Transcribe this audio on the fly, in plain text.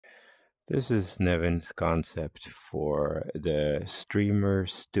This is Nevin's concept for the Streamer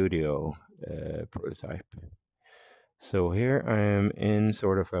Studio prototype. So here I am in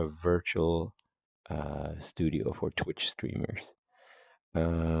sort of a virtual studio for Twitch streamers.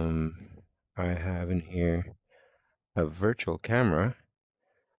 I have in here a virtual camera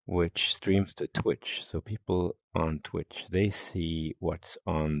which streams to Twitch. So people on Twitch, they see what's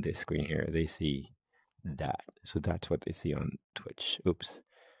on this screen here. They see that. So that's what they see on Twitch. Oops.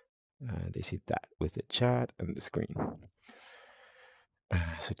 They see that with the chat and the screen.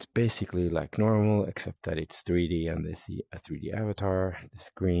 So it's basically like normal, except that it's 3D and they see a 3D avatar, the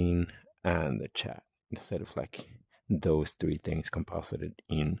screen, and the chat, instead of like those three things composited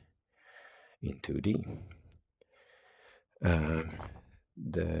in 2D.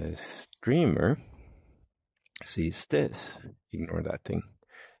 The streamer sees this. Ignore that thing.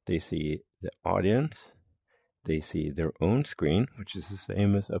 They see the audience. They see their own screen, which is the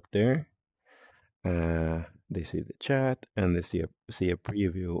same as up there. They see the chat and they see a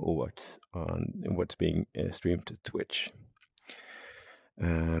preview of what's being streamed to Twitch.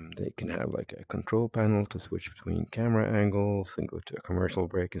 They can have like a control panel to switch between camera angles and go to a commercial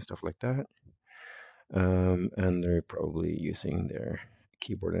break and stuff like that. And they're probably using their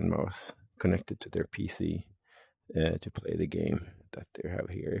keyboard and mouse connected to their PC to play the game that they have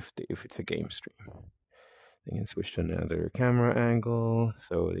here if it's a game stream. They can switch to another camera angle,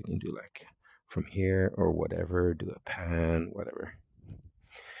 so they can do like from here or whatever, do a pan, whatever.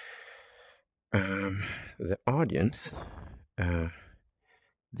 The audience,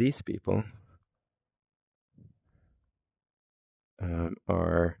 these people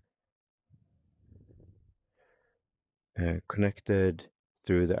are connected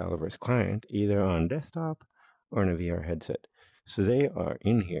through the Alloverse client, either on desktop or in a VR headset. So they are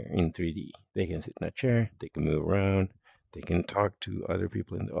in here in 3D. They can sit in a chair, they can move around, they can talk to other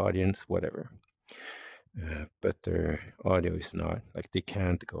people in the audience, whatever. But their audio is not, like they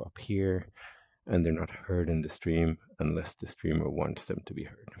can't go up here, and they're not heard in the stream unless the streamer wants them to be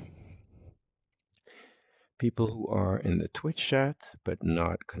heard. People who are in the Twitch chat but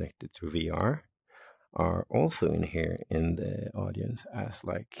not connected through VR are also in here in the audience as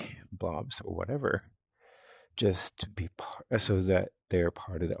like blobs or whatever, just to be so that they're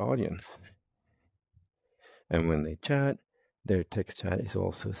part of the audience. And when they chat, their text chat is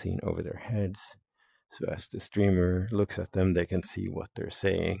also seen over their heads. So as the streamer looks at them, they can see what they're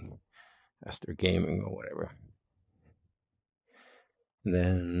saying as they're gaming or whatever. And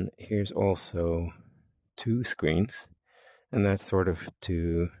then here's also 2 screens, and that's sort of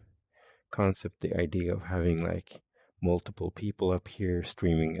to concept the idea of having like multiple people up here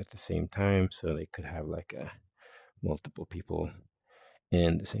streaming at the same time, so they could have like multiple people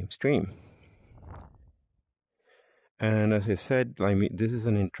in the same stream. And as I said, I mean, this is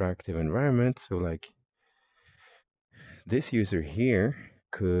an interactive environment, so like this user here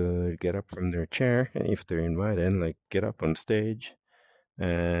could get up from their chair, and if they're invited, like get up on stage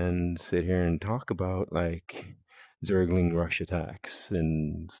and sit here and talk about like Zergling rush attacks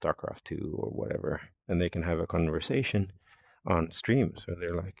in StarCraft 2 or whatever, and they can have a conversation on stream, so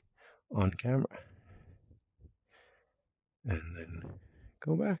they're like on camera. And then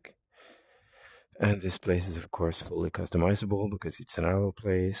go back. And this place is, of course, fully customizable because it's an Allo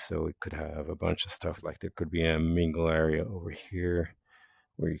place, so it could have a bunch of stuff, like there could be a mingle area over here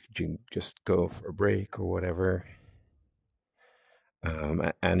where you could just go for a break or whatever.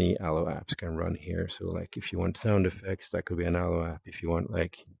 Any Allo apps can run here. So like if you want sound effects, that could be an Allo app. If you want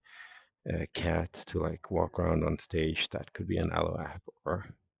like a cat to like walk around on stage, that could be an Allo app, or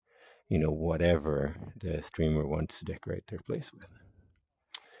whatever the streamer wants to decorate their place with.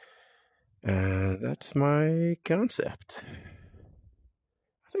 That's my concept.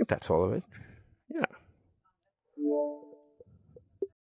 I think that's all of it. Yeah.